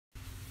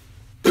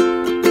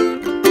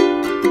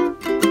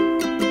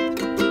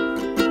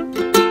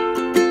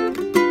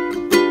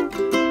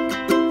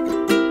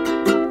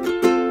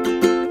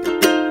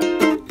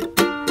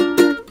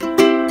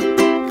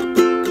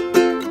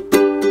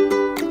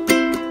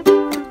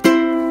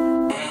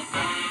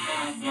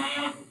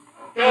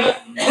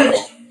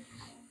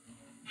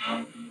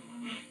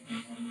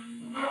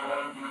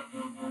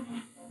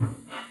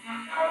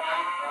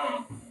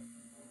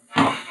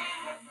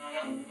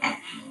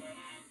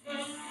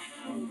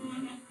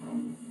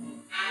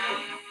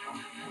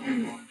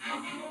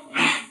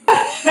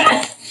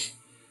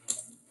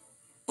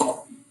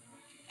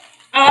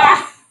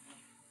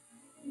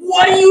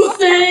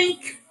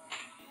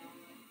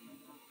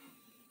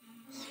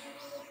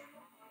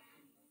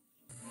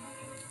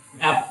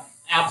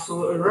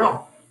absolutely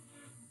real.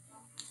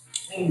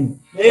 And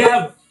they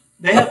have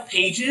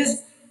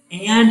pages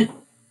and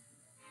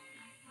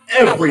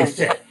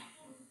everything.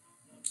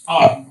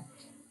 Um,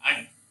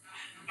 I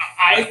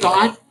I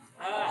thought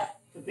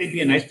that they'd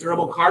be a nice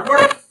durable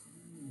cardboard. Let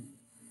me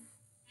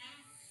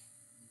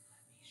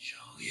show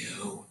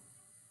you.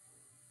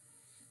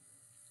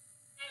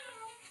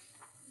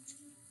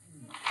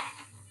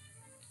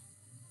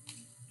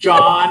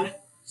 John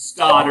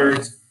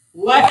Stoddard's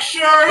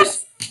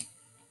lectures.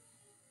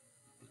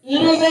 It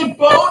is a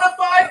bona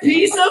fide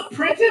piece of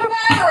printed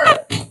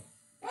matter.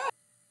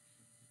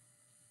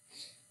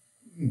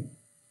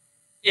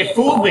 It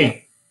fooled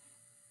me.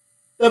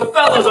 The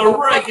fellow's a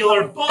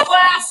regular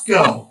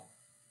Belasco.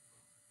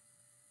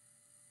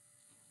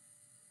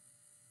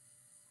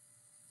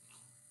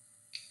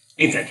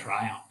 It's a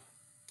triumph.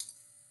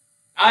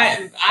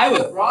 I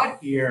was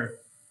brought here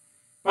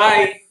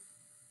by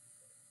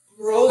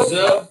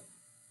Roosevelt,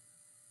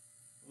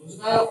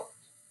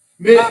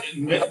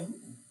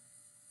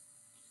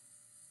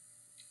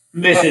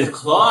 Mrs.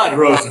 Claude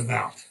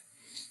Roosevelt.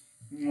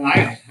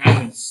 I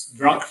haven't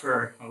drunk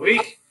for a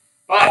week,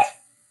 but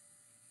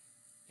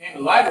came to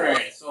the library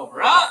to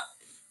sober up.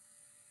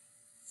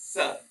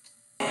 So,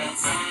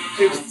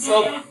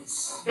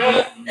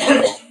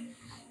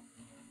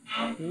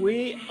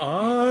 We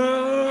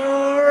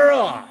are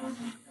off.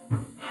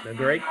 The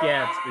Great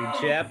Gatsby,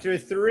 Chapter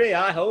 3.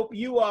 I hope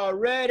you are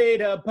ready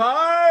to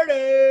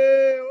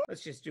party.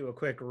 Let's just do a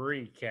quick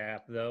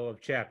recap, though,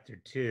 of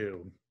Chapter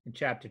 2. In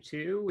Chapter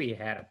 2, we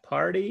had a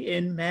party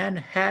in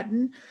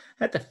Manhattan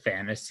at the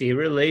fantasy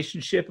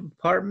relationship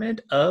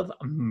apartment of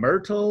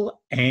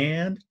Myrtle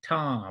and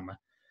Tom.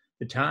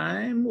 The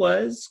time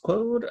was,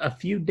 quote, a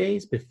few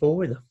days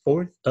before the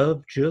 4th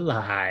of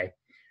July.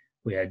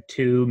 We had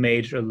two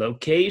major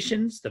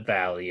locations, the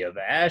Valley of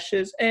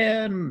Ashes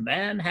and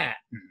Manhattan.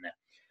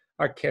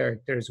 Our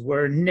characters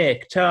were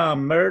Nick,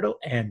 Tom, Myrtle,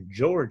 and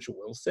George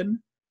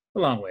Wilson,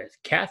 along with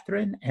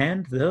Catherine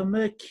and the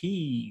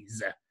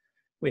McKees.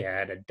 We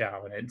had a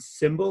dominant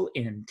symbol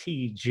in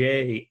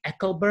T.J.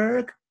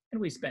 Eckelberg,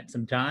 and we spent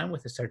some time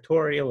with a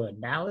sartorial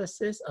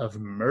analysis of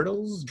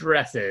Myrtle's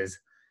dresses.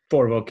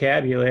 For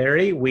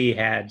vocabulary, we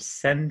had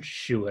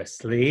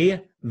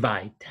sensuously,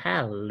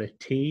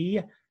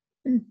 vitality,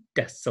 and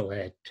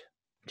desolate.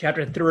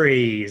 Chapter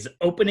 3's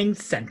opening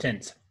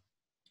sentence.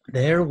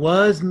 There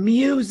was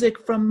music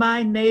from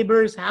my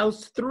neighbor's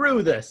house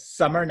through the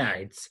summer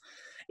nights.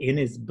 In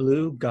his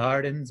blue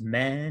gardens,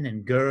 men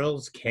and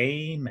girls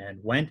came and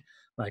went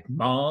like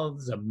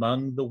moths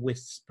among the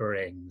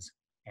whisperings,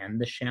 and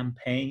the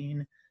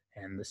champagne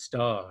and the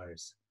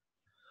stars.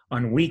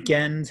 On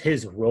weekends,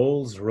 his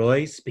Rolls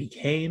Royce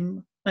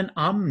became an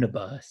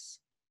omnibus,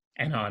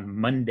 and on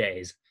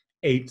Mondays,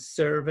 8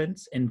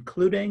 servants,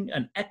 including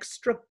an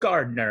extra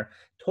gardener,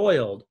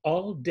 toiled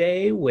all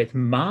day with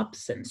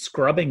mops and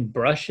scrubbing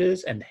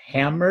brushes and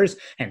hammers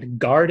and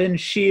garden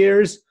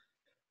shears,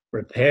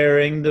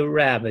 repairing the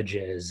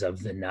ravages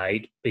of the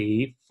night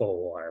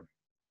before.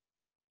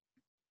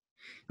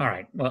 All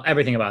right, well,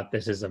 everything about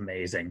this is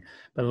amazing,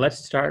 but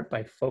let's start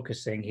by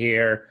focusing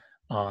here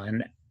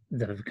on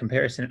the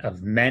comparison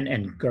of men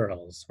and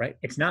girls, right?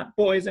 It's not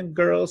boys and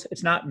girls,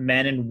 it's not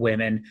men and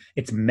women,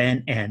 it's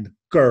men and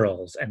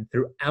girls. And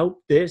throughout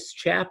this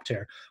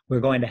chapter, we're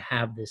going to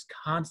have this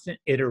constant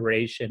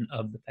iteration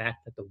of the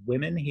fact that the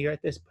women here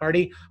at this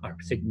party are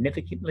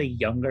significantly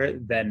younger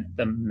than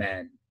the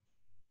men.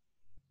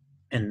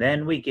 And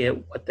then we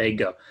get what they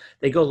go.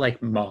 They go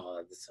like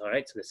moths, all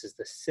right? So this is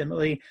the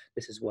simile.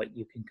 This is what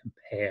you can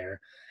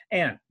compare.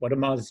 And what do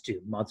moths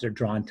do? Moths are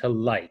drawn to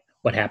light.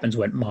 What happens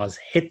when moths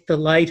hit the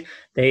light?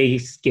 They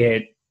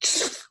get...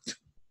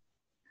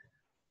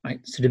 Right?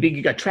 So to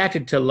be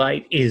attracted to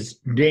light is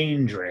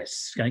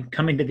dangerous.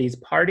 Coming to these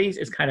parties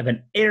is kind of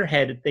an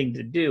airheaded thing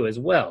to do as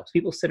well. So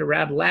people sit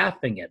around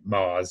laughing at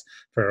moths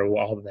for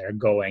while they're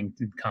going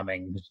and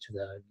coming to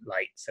the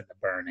lights and the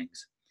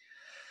burnings.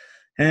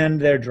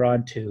 And they're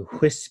drawn to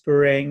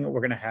whispering.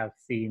 We're going to have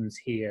themes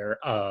here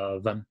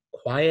of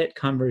quiet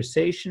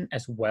conversation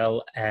as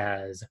well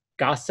as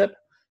gossip.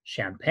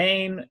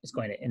 Champagne is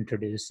going to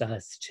introduce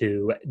us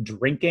to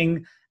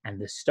drinking, and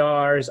the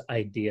stars,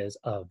 ideas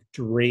of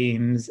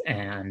dreams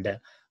and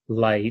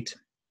light.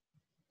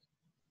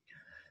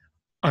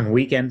 On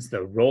weekends,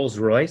 the Rolls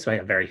Royce,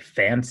 like a very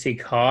fancy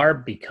car,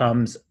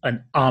 becomes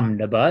an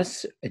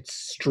omnibus. It's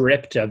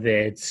stripped of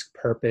its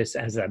purpose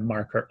as a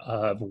marker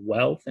of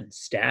wealth and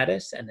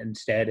status, and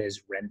instead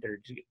is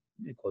rendered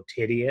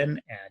quotidian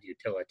and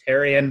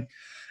utilitarian.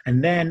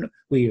 And then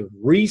we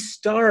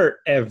restart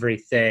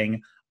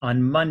everything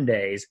on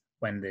Mondays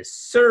when the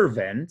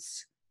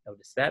servants,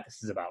 notice that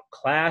this is about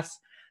class,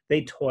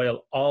 they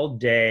toil all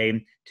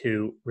day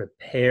to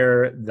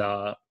repair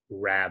the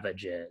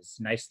ravages.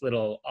 Nice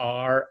little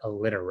R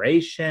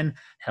alliteration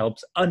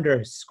helps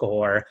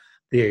underscore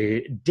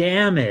the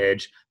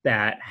damage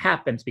that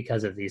happens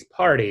because of these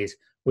parties,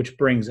 which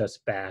brings us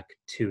back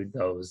to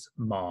those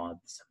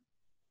moths.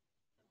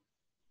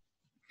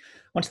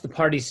 Once the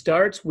party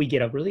starts, we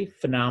get a really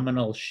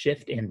phenomenal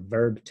shift in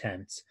verb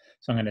tense.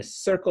 So I'm going to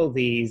circle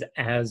these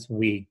as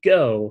we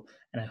go,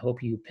 and I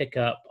hope you pick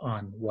up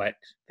on what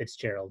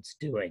Fitzgerald's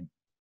doing.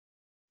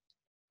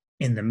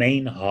 In the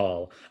main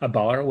hall, a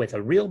bar with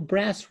a real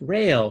brass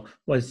rail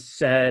was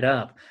set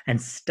up and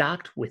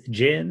stocked with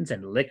gins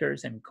and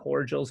liquors and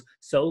cordials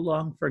so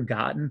long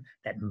forgotten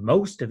that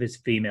most of his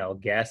female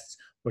guests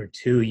were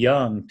too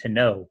young to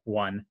know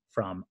one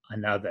from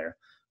another.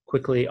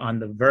 Quickly on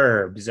the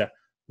verbs: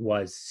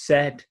 was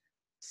set,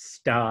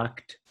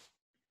 stocked,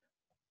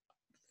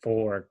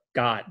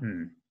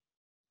 forgotten,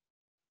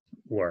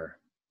 were.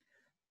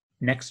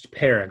 Next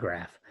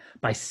paragraph.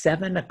 By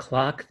 7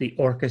 o'clock, the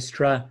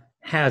orchestra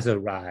has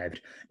arrived.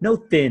 No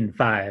thin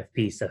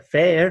five-piece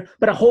affair,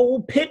 but a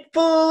whole pit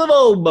full of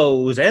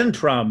oboes and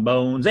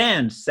trombones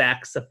and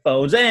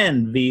saxophones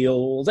and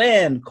viols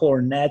and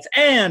cornets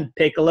and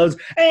piccolos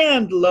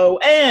and low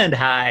and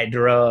high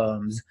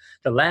drums.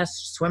 The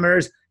last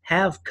swimmers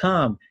have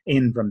come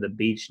in from the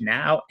beach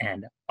now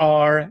and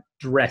are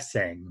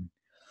dressing.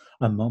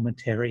 A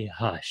momentary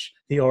hush.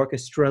 The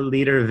orchestra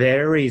leader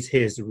varies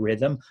his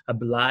rhythm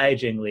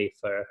obligingly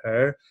for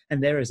her,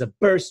 and there is a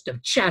burst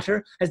of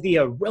chatter as the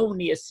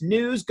erroneous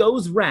news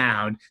goes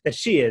round that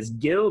she is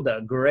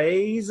Gilda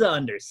Gray's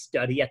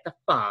understudy at the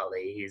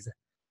Follies.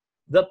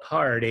 The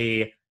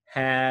party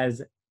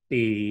has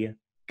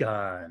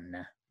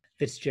begun.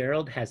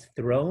 Fitzgerald has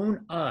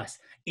thrown us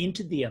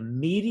into the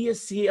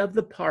immediacy of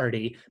the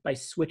party by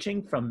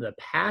switching from the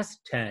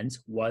past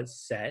tense, was,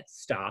 set,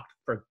 stocked,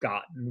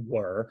 forgotten,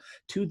 were,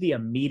 to the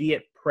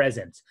immediate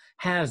present,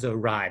 has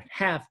arrived,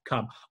 have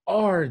come,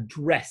 are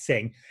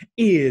dressing,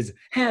 is,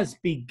 has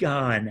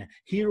begun.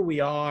 Here we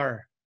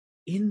are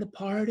in the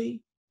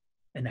party,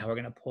 and now we're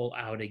going to pull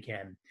out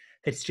again.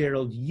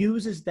 Fitzgerald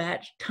uses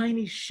that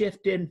tiny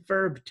shift in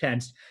verb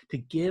tense to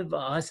give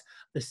us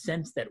the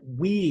sense that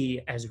we,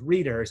 as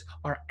readers,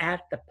 are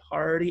at the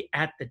party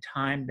at the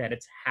time that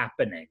it's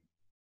happening.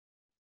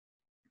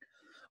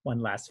 One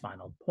last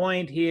final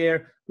point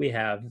here. We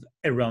have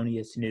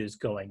erroneous news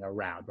going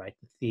around, right?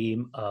 The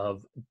theme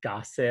of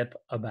gossip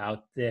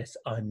about this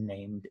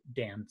unnamed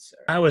dancer.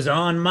 I was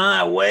on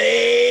my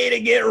way to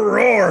get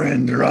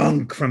roaring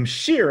drunk from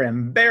sheer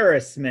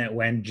embarrassment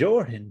when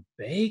Jordan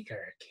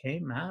Baker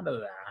came out of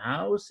the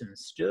house and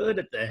stood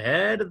at the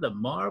head of the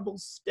marble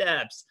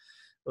steps,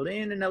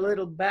 leaning a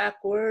little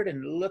backward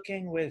and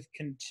looking with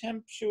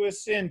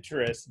contemptuous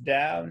interest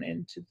down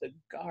into the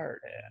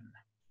garden.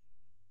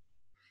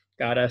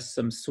 Got us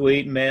some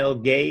sweet male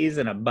gaze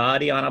and a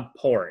body on a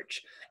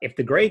porch. If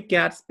the Great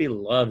Gatsby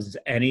loves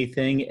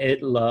anything,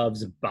 it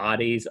loves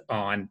bodies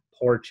on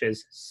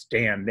porches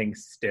standing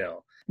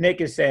still.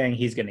 Nick is saying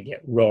he's going to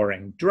get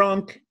roaring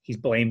drunk. He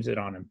blames it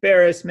on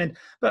embarrassment.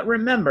 But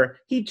remember,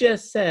 he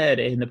just said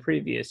in the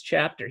previous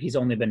chapter he's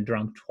only been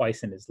drunk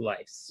twice in his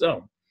life.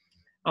 So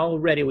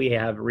already we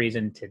have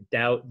reason to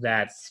doubt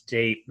that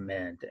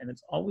statement. And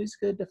it's always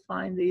good to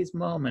find these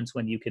moments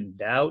when you can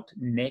doubt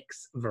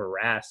Nick's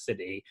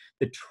veracity,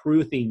 the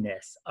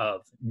truthiness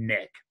of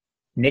Nick.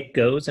 Nick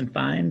goes and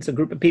finds a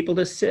group of people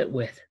to sit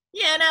with.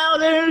 Yeah, now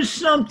there's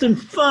something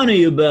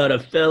funny about a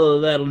fellow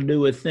that'll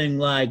do a thing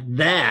like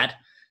that,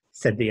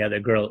 said the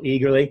other girl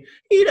eagerly.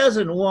 He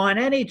doesn't want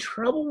any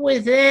trouble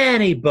with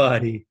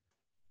anybody.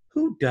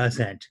 Who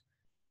doesn't?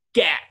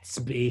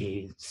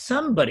 Gatsby.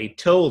 Somebody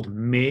told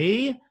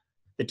me.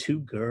 The two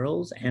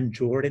girls and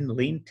Jordan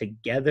leaned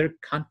together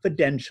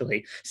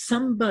confidentially.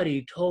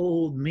 Somebody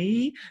told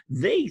me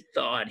they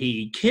thought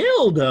he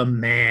killed a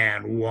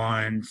man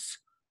once.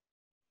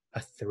 A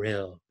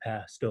thrill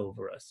passed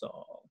over us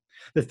all.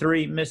 The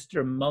three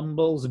Mr.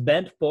 Mumbles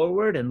bent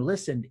forward and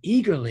listened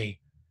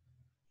eagerly.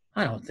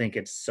 I don't think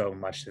it's so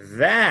much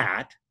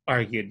that,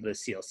 argued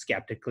Lucille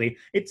skeptically.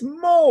 It's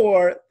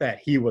more that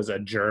he was a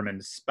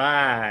German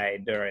spy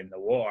during the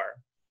war.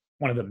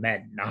 One of the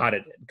men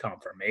nodded in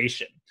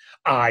confirmation.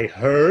 I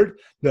heard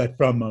that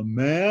from a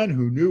man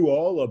who knew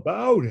all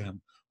about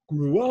him,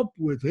 grew up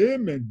with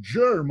him in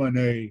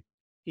Germany,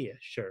 he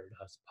assured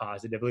us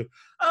positively.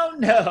 Oh,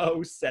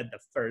 no, said the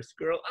first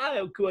girl.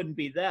 I couldn't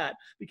be that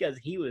because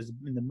he was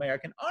in the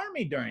American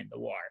Army during the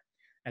war.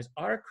 As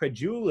our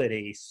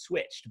credulity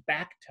switched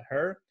back to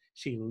her,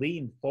 she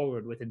leaned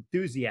forward with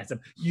enthusiasm.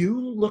 You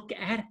look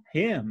at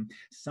him.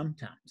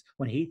 Sometimes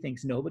when he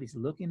thinks nobody's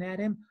looking at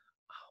him,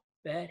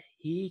 I'll bet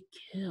he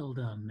killed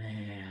a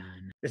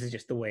man. This is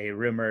just the way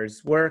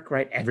rumors work,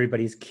 right?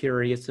 Everybody's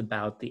curious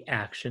about the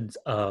actions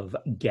of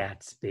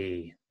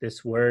Gatsby.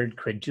 This word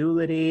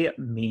credulity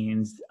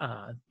means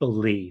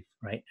belief,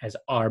 right? As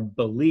our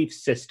belief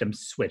system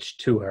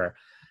switched to her.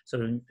 So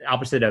the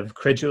opposite of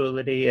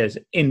credulity is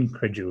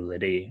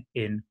incredulity,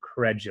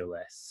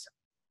 incredulous.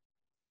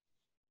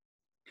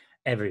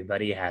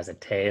 Everybody has a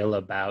tale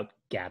about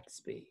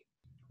Gatsby.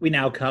 We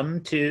now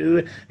come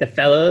to the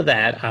fellow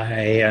that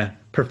I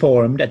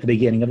performed at the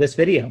beginning of this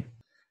video.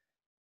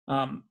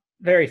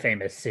 Very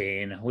famous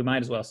scene. We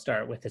might as well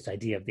start with this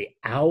idea of the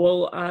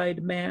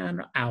owl-eyed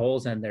man,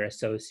 owls and their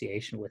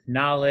association with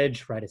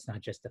knowledge, right? It's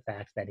not just the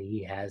fact that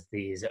he has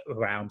these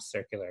round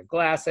circular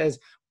glasses,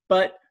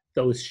 but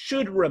those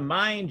should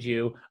remind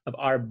you of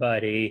our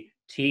buddy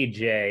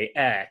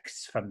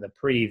TJX from the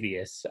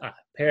previous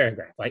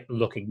paragraph, like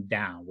looking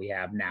down. We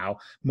have now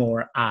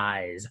more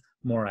eyes,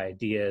 more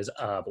ideas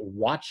of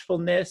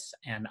watchfulness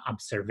and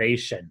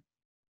observation.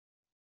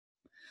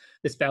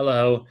 This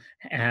fellow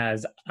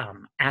has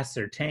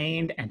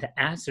ascertained, and to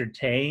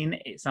ascertain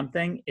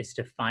something is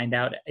to find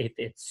out if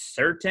it's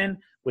certain,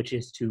 which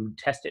is to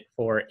test it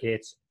for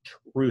its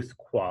truth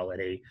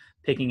quality,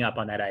 picking up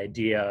on that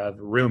idea of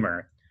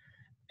rumor.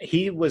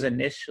 He was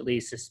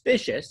initially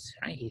suspicious.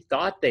 Right? He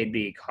thought they'd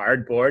be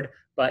cardboard,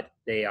 but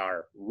they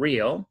are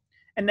real.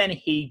 And then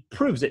he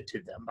proves it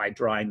to them by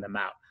drawing them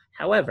out.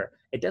 However,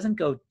 it doesn't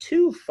go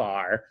too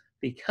far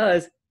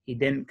because he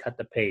didn't cut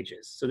the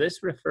pages. So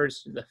this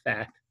refers to the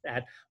fact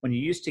that when you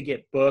used to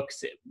get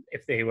books,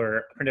 if they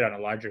were printed on a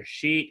larger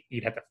sheet,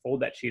 you'd have to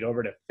fold that sheet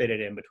over to fit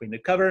it in between the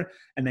cover.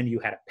 And then you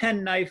had a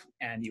pen knife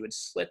and you would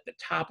slit the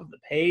top of the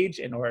page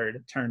in order to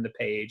turn the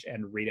page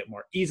and read it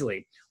more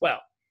easily. Well,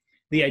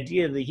 the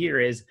idea here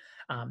is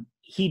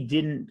he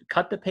didn't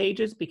cut the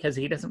pages because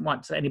he doesn't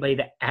want anybody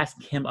to ask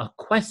him a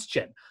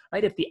question,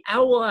 right? If the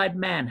owl-eyed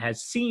man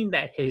has seen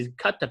that he's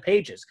cut the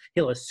pages,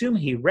 he'll assume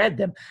he read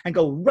them and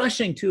go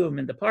rushing to him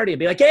in the party and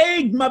be like,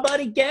 hey, my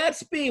buddy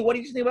Gatsby, what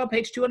do you think about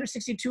page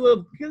 262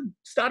 of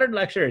Stoddard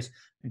Lectures?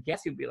 And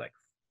Gatsby would be like,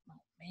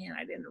 oh man,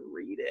 I didn't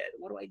read it.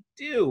 What do I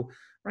do,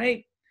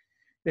 right?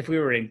 If we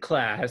were in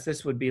class,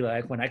 this would be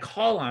like when I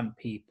call on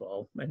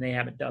people and they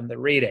haven't done the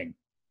reading.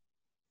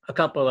 A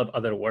couple of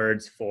other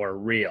words for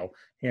real.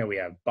 Here we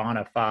have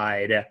bona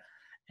fide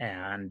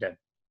and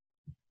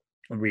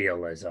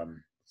realism.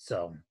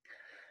 So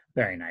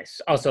very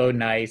nice. Also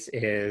nice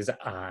is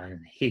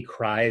he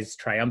cries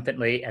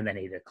triumphantly and then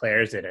he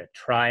declares it a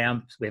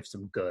triumph. We have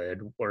some good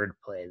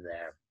wordplay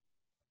there.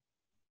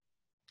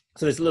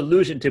 So there's an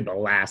allusion to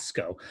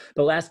Belasco.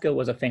 Belasco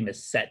was a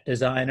famous set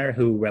designer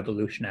who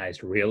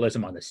revolutionized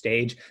realism on the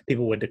stage.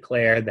 People would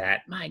declare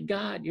that, my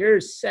God, your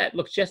set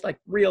looks just like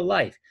real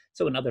life.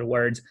 So in other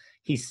words,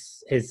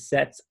 his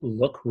sets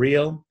look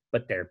real,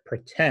 but they're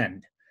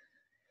pretend.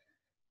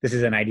 This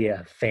is an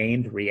idea of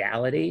feigned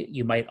reality.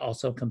 You might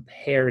also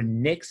compare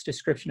Nick's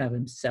description of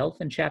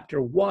himself in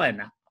chapter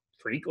 1.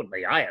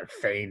 Frequently, I have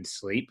feigned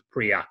sleep,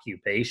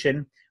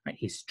 preoccupation. Right?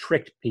 He's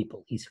tricked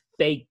people. He's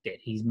faked it.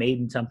 He's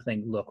made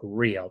something look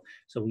real.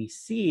 So we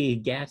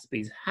see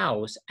Gatsby's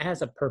house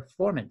as a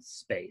performance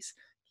space.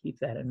 Keep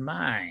that in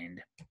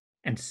mind.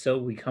 And so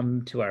we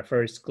come to our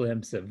first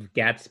glimpse of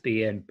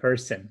Gatsby in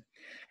person.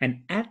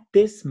 And at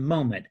this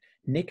moment,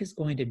 Nick is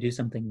going to do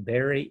something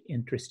very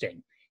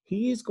interesting.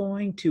 He is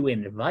going to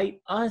invite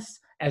us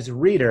as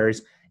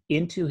readers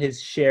into his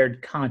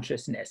shared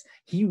consciousness.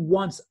 He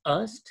wants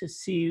us to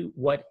see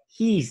what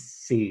he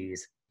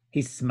sees.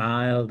 He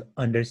smiled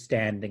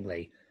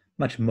understandingly,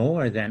 much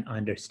more than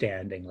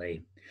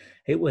understandingly.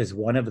 It was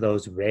one of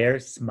those rare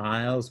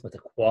smiles with a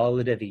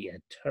quality of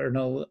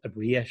eternal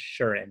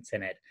reassurance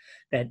in it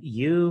that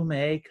you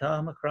may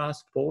come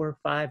across 4 or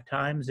 5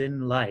 times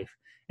in life.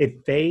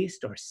 It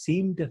faced or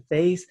seemed to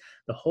face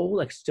the whole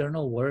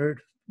external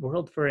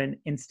world for an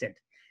instant,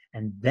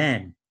 and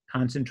then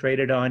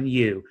concentrated on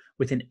you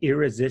with an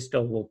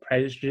irresistible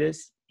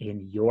prejudice in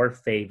your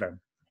favor.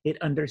 It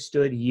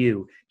understood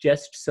you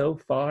just so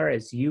far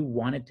as you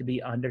wanted to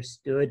be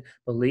understood,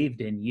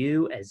 believed in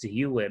you as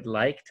you would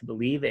like to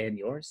believe in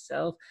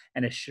yourself,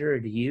 and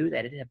assured you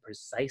that it had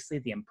precisely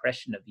the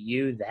impression of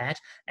you that,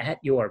 at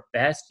your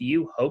best,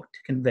 you hoped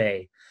to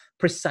convey.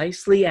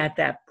 Precisely at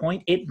that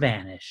point, it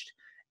vanished,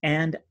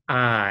 and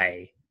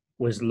I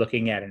was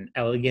looking at an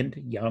elegant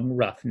young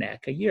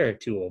roughneck, a year or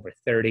two over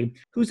 30,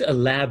 whose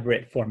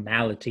elaborate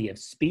formality of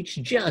speech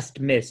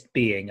just missed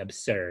being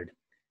absurd.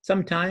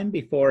 Some time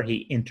before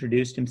he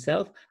introduced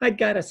himself, I'd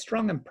got a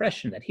strong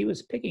impression that he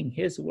was picking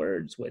his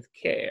words with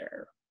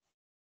care.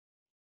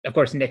 Of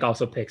course, Nick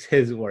also picks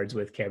his words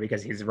with care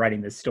because he's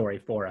writing this story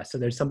for us. So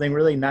there's something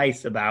really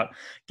nice about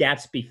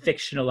Gatsby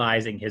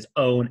fictionalizing his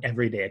own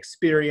everyday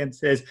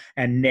experiences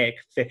and Nick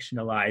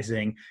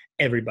fictionalizing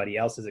everybody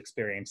else's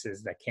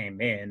experiences that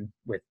came in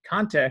with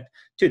context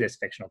to this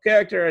fictional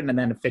character. And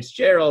then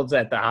Fitzgerald's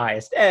at the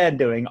highest end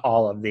doing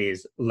all of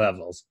these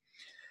levels.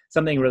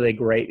 Something really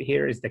great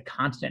here is the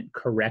constant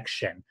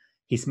correction.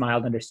 He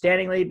smiled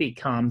understandingly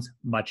becomes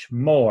much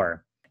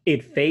more.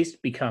 It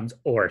faced becomes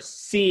or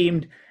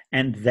seemed,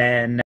 and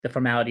then the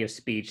formality of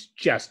speech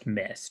just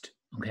missed.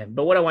 Okay,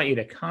 but what I want you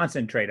to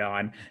concentrate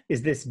on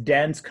is this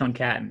dense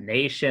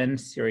concatenation,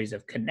 series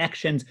of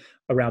connections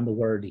around the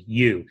word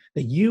you.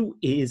 The you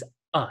is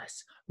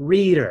us,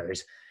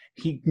 readers.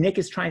 Nick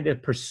is trying to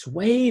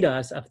persuade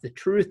us of the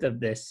truth of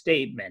this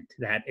statement,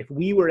 that if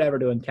we were ever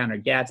to encounter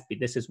Gatsby,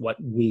 this is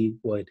what we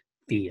would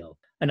feel.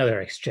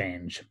 Another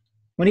exchange.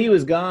 When he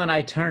was gone,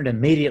 I turned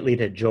immediately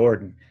to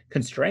Jordan,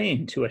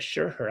 constrained to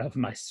assure her of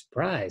my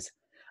surprise.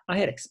 I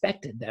had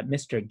expected that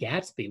Mr.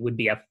 Gatsby would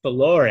be a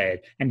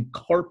florid and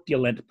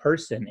corpulent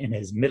person in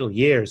his middle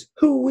years.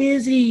 Who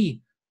is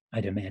he?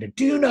 I demanded.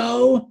 Do you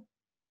know?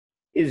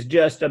 He's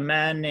just a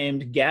man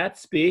named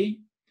Gatsby.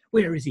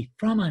 Where is he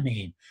from, I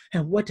mean?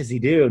 And what does he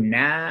do?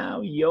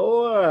 Now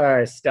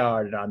you're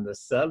started on the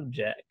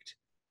subject,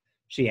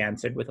 she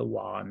answered with a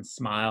wan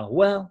smile.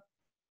 Well,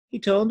 he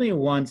told me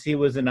once he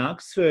was an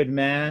Oxford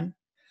man.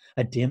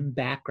 A dim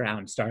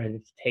background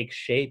started to take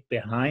shape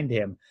behind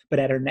him, but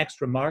at her next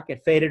remark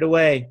it faded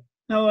away.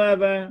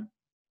 However,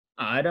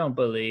 I don't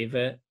believe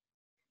it.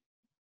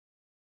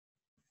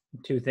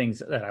 Two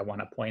things that I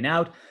want to point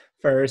out.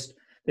 First,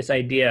 this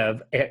idea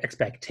of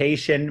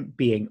expectation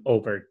being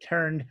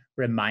overturned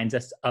reminds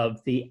us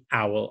of the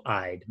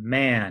owl-eyed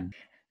man.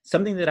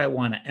 Something that I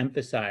want to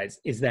emphasize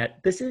is that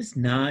this is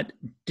not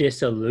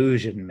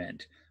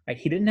disillusionment. Right?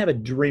 He didn't have a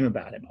dream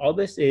about him. All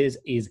this is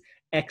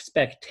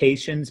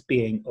expectations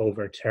being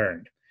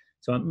overturned.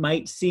 So it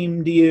might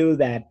seem to you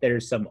that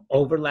there's some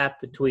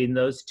overlap between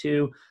those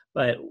two,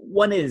 but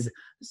one is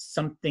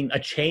a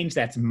change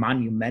that's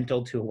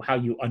monumental to how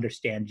you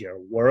understand your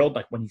world.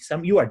 Like when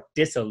you are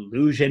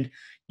disillusioned,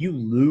 you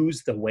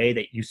lose the way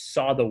that you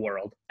saw the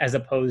world, as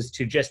opposed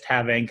to just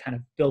having kind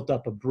of built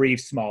up a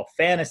brief, small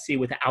fantasy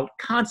without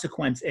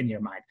consequence in your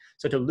mind.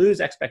 So to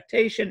lose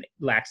expectation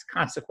lacks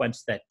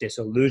consequence that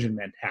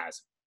disillusionment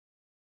has.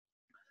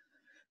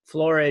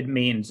 Florid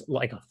means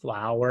like a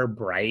flower,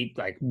 bright,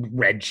 like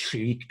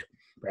red-cheeked,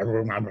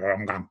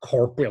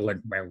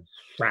 corpulent,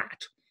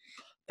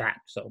 fat.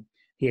 So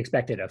he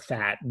expected a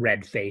fat,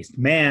 red-faced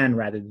man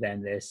rather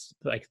than this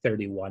like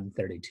 31,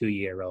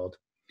 32-year-old.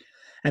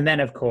 And then,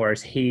 of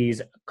course, he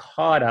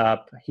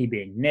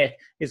being Nick,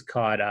 is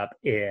caught up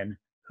in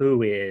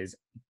who is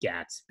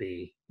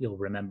Gatsby. You'll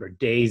remember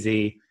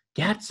Daisy.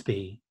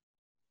 Gatsby?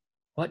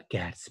 What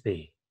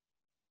Gatsby?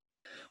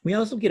 We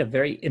also get a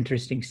very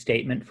interesting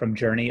statement from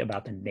Journey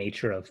about the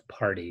nature of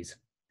parties.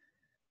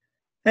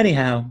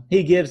 Anyhow,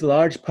 he gives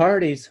large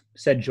parties,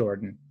 said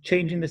Jordan,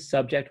 changing the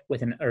subject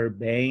with an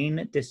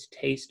urbane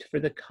distaste for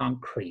the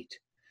concrete.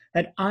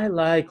 And I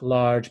like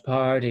large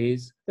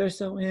parties. They're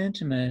so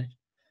intimate.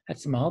 At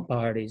small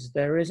parties,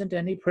 there isn't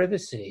any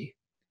privacy.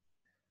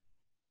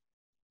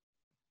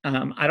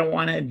 I don't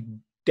want to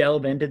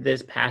delve into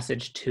this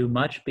passage too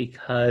much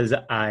because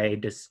I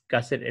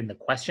discuss it in the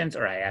questions,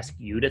 or I ask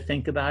you to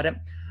think about it.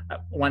 I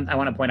want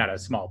to point out a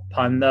small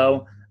pun,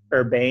 though.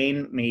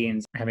 Urbane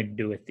means having to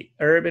do with the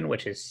urban,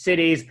 which is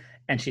cities,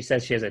 and she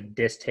says she has a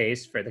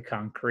distaste for the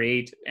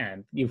concrete,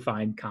 and you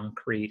find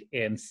concrete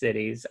in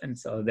cities, and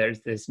so there's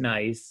this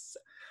nice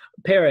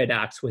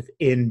paradox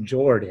within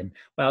Jordan,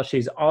 while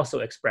she's also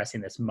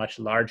expressing this much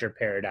larger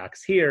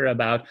paradox here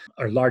about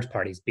large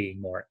parties being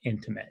more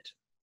intimate.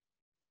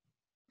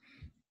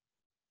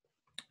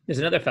 There's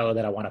another fellow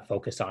that I want to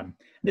focus on.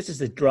 This is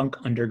the drunk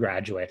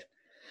undergraduate.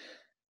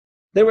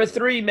 There were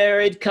 3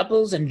 married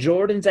couples and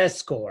Jordan's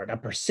escort, a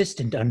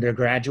persistent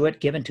undergraduate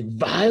given to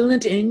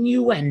violent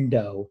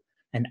innuendo,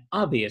 and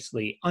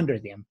obviously under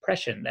the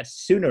impression that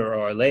sooner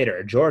or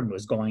later Jordan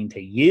was going to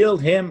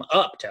yield him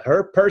up to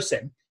her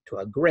person to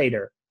a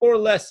greater or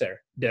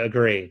lesser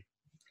degree.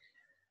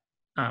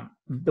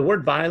 The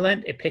word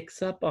violent, it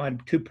picks up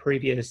on 2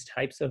 previous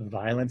types of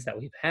violence that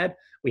we've had.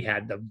 We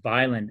had the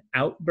violent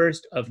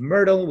outburst of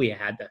Myrtle, we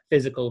had the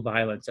physical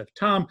violence of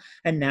Tom,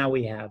 and now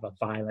we have a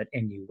violent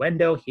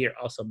innuendo, here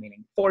also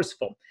meaning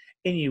forceful.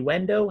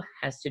 Innuendo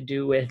has to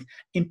do with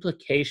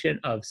implication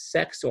of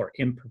sex or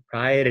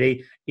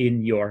impropriety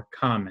in your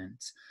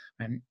comments.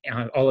 And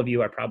all of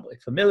you are probably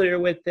familiar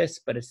with this,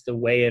 but it's the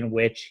way in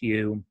which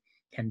you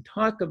can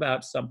talk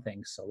about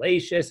something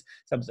salacious,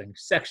 something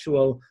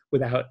sexual,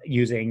 without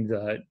using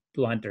the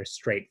blunt or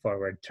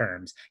straightforward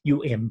terms.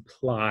 You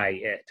imply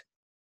it.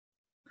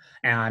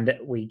 And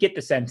we get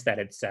the sense that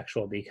it's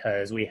sexual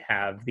because we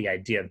have the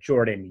idea of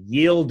Jordan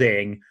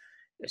yielding,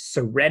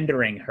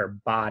 surrendering her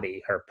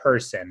body, her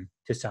person,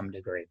 to some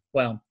degree.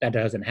 Well, that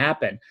doesn't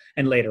happen.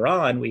 And later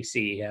on, we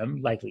see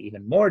him, likely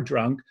even more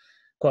drunk,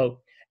 quote,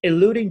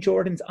 eluding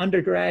Jordan's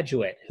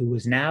undergraduate, who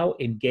was now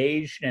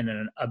engaged in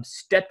an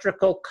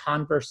obstetrical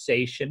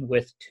conversation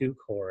with 2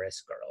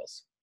 chorus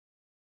girls.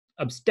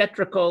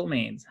 Obstetrical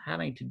means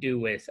having to do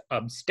with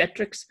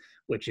obstetrics,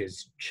 which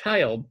is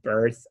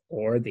childbirth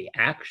or the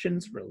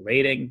actions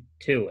relating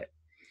to it.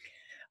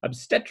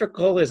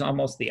 Obstetrical is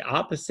almost the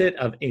opposite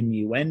of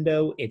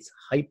innuendo. It's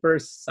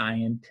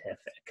hyper-scientific.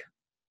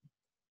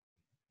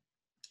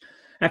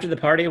 After the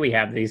party, we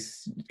have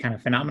this kind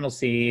of phenomenal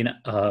scene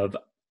of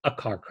a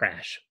car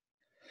crash.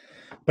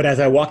 But as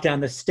I walked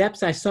down the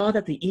steps, I saw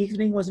that the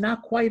evening was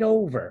not quite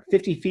over.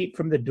 50 feet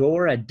from the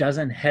door, a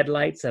dozen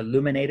headlights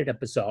illuminated a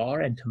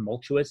bizarre and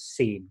tumultuous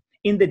scene.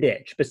 In the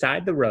ditch,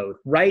 beside the road,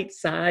 right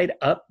side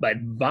up but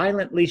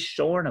violently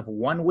shorn of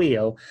one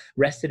wheel,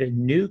 rested a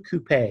new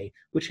coupe,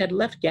 which had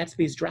left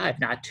Gatsby's drive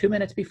not 2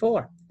 minutes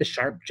before. The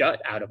sharp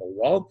jut out of a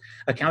wall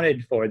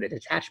accounted for the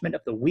detachment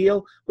of the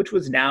wheel, which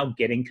was now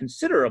getting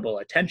considerable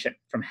attention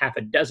from half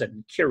a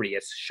dozen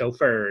curious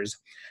chauffeurs.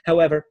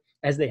 However,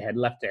 As they had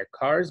left their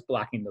cars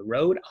blocking the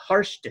road, a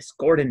harsh,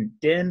 discordant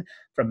din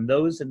from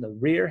those in the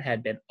rear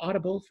had been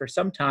audible for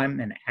some time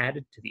and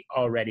added to the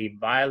already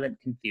violent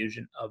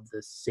confusion of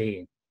the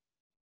scene.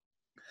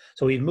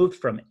 So we've moved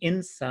from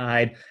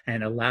inside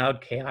and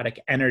allowed chaotic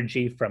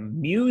energy from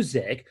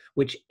music,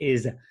 which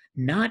is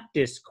not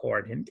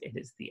discordant, it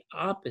is the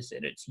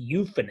opposite, it's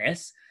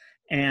euphonous.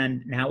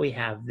 And now we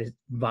have this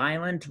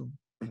violent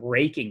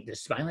breaking,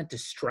 this violent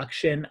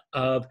destruction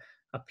of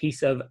a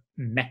piece of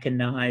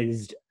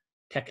mechanized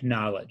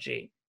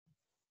technology.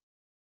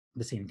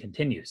 The scene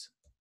continues.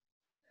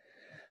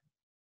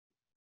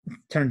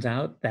 Turns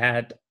out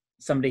that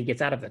somebody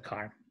gets out of the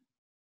car.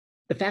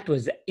 The fact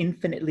was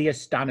infinitely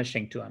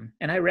astonishing to him,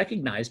 and I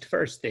recognized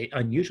first the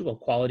unusual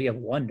quality of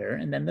wonder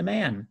and then the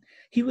man.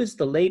 He was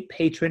the late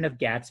patron of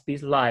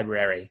Gatsby's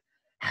library.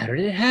 How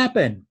did it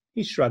happen?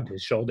 He shrugged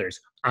his shoulders.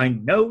 I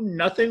know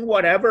nothing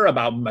whatever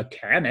about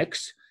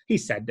mechanics, he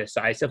said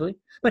decisively.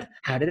 But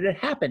how did it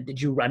happen?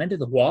 Did you run into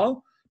the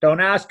wall? Don't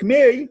ask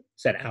me,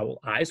 said Owl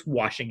Eyes,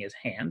 washing his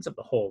hands of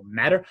the whole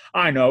matter.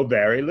 I know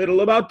very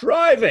little about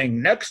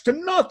driving, next to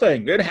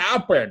nothing. It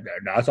happened,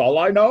 and that's all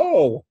I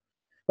know.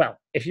 Well,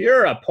 if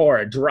you're a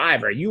poor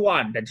driver, you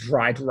oughtn't to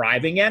try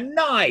driving at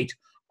night.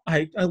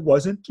 I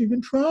wasn't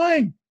even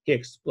trying, he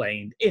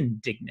explained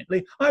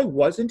indignantly. I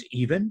wasn't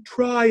even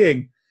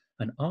trying.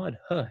 An odd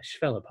hush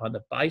fell upon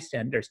the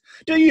bystanders.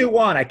 Do you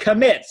want to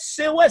commit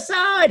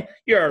suicide?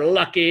 You're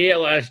lucky it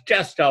was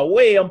just a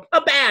wheel,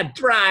 a bad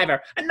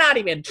driver, and not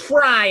even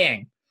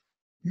trying.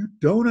 You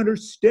don't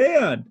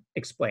understand,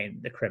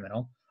 explained the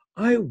criminal.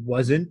 I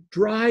wasn't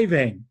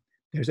driving.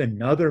 There's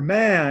another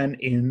man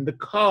in the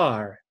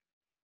car.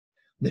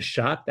 The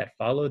shock that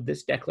followed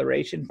this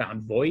declaration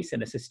found voice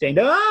in a sustained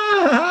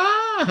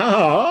ah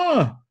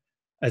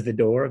as the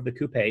door of the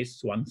coupe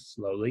swung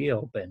slowly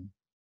open.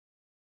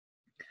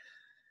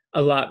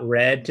 A lot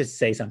read to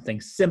say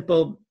something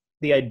simple,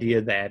 the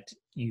idea that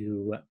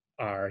you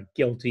are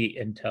guilty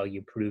until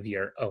you prove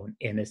your own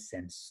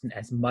innocence.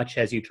 As much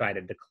as you try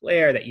to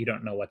declare that you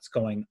don't know what's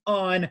going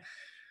on,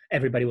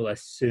 everybody will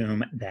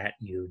assume that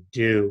you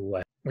do.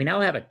 We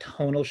now have a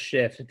tonal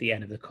shift at the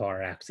end of the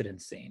car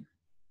accident scene.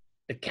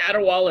 The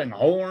caterwauling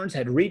horns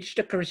had reached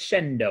a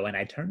crescendo, and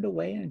I turned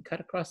away and cut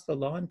across the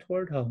lawn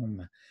toward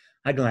home.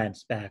 I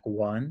glanced back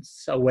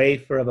once. A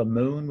wafer of a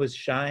moon was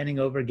shining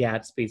over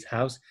Gatsby's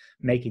house,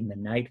 making the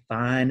night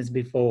fine as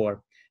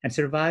before, and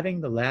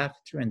surviving the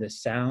laughter and the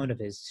sound of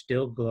his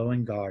still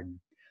glowing garden.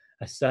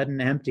 A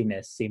sudden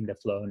emptiness seemed to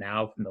flow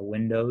now from the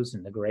windows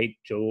and the great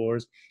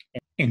doors,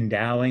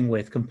 endowing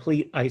with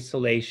complete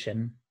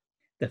isolation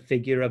the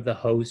figure of the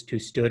host who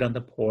stood on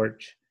the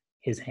porch,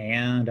 his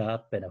hand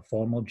up in a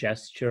formal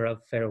gesture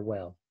of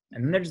farewell.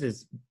 And then there's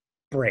this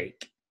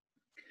break.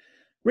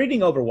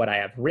 Reading over what I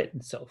have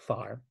written so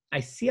far,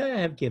 I see I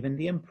have given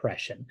the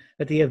impression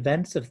that the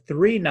events of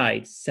 3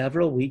 nights,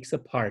 several weeks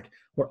apart,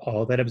 were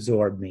all that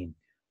absorbed me.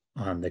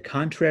 On the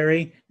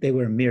contrary, they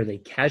were merely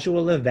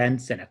casual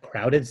events in a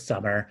crowded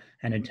summer,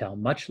 and until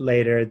much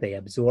later, they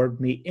absorbed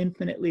me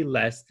infinitely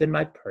less than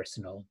my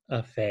personal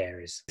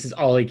affairs. This is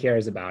all he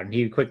cares about, and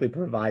he quickly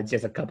provides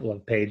just a couple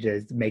of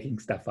pages making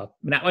stuff up.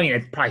 Now, I mean,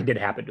 it probably did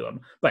happen to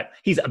him, but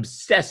he's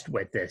obsessed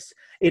with this.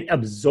 It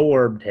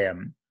absorbed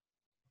him.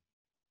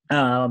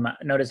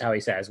 Notice how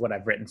he says what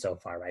I've written so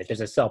far, right?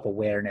 There's a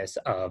self-awareness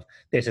of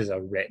this is a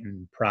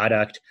written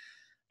product.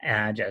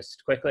 And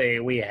just quickly,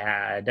 we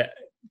had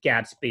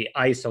Gatsby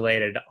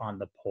isolated on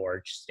the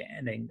porch,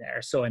 standing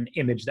there. So an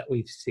image that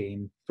we've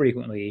seen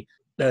frequently.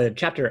 The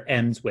chapter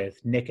ends with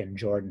Nick and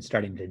Jordan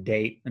starting to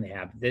date, and they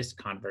have this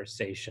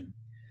conversation.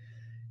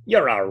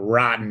 You're a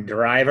rotten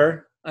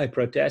driver, I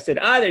protested.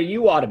 Either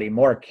you ought to be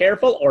more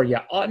careful or you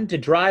oughtn't to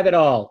drive at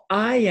all.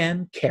 I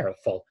am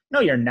careful. No,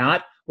 you're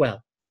not.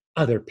 Well,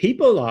 other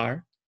people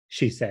are,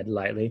 she said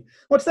lightly.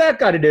 What's that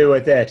got to do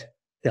with it?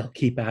 They'll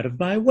keep out of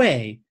my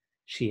way,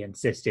 she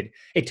insisted.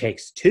 It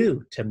takes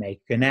 2 to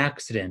make an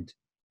accident.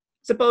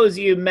 Suppose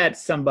you met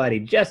somebody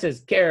just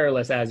as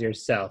careless as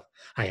yourself.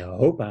 I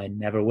hope I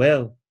never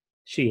will,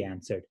 she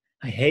answered.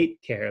 I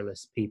hate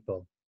careless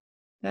people.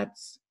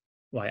 That's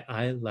why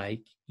I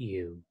like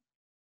you.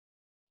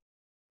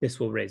 This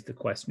will raise the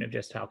question of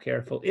just how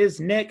careful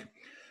is Nick,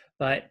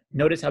 but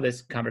notice how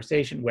this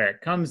conversation, where it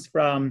comes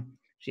from,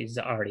 she's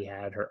already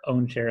had her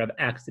own share of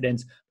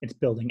accidents. It's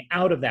building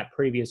out of that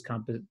previous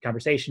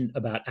conversation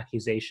about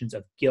accusations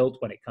of guilt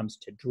when it comes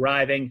to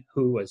driving,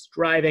 who was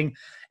driving.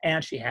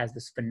 And she has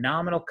this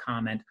phenomenal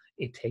comment,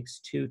 it takes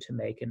 2 to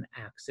make an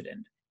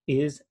accident.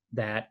 Is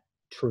that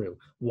true?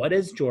 What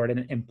is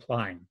Jordan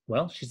implying?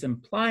 Well, she's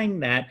implying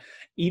that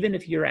even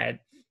if you're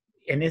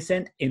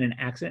innocent in an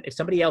accident, if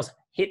somebody else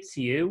hits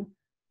you,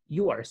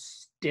 you are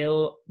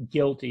still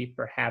guilty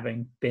for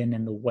having been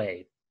in the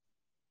way.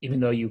 Even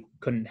though you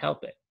couldn't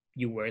help it,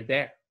 you were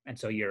there. And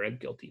so you're a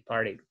guilty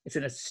party. It's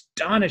an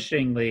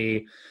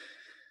astonishingly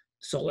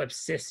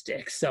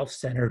solipsistic,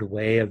 self-centered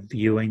way of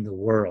viewing the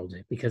world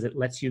because it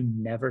lets you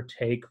never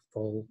take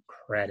full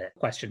credit.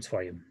 Questions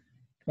for you.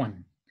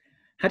 1,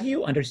 how do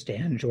you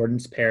understand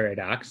Jordan's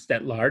paradox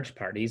that large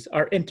parties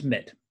are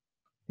intimate?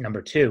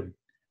 Number 2,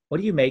 what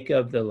do you make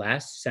of the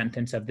last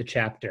sentence of the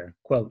chapter?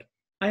 Quote,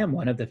 I am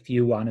one of the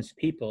few honest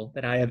people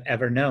that I have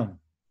ever known.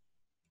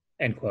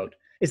 End quote.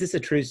 Is this a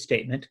true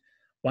statement?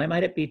 Why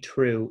might it be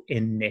true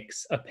in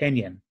Nick's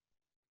opinion?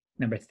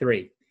 Number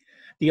 3,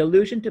 the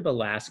allusion to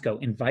Belasco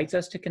invites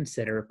us to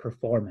consider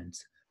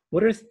performance.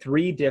 What are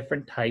 3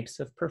 different types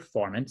of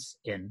performance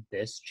in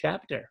this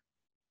chapter?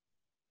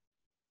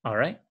 All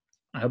right.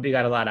 I hope you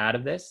got a lot out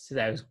of this.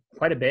 That was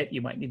quite a bit.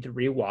 You might need to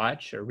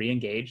rewatch or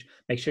re-engage.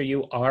 Make sure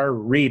you are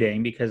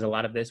reading because a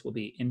lot of this will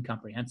be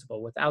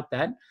incomprehensible without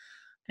that.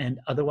 And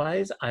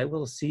otherwise, I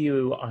will see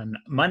you on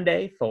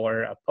Monday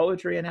for a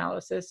poetry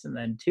analysis and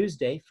then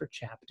Tuesday for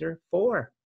chapter 4.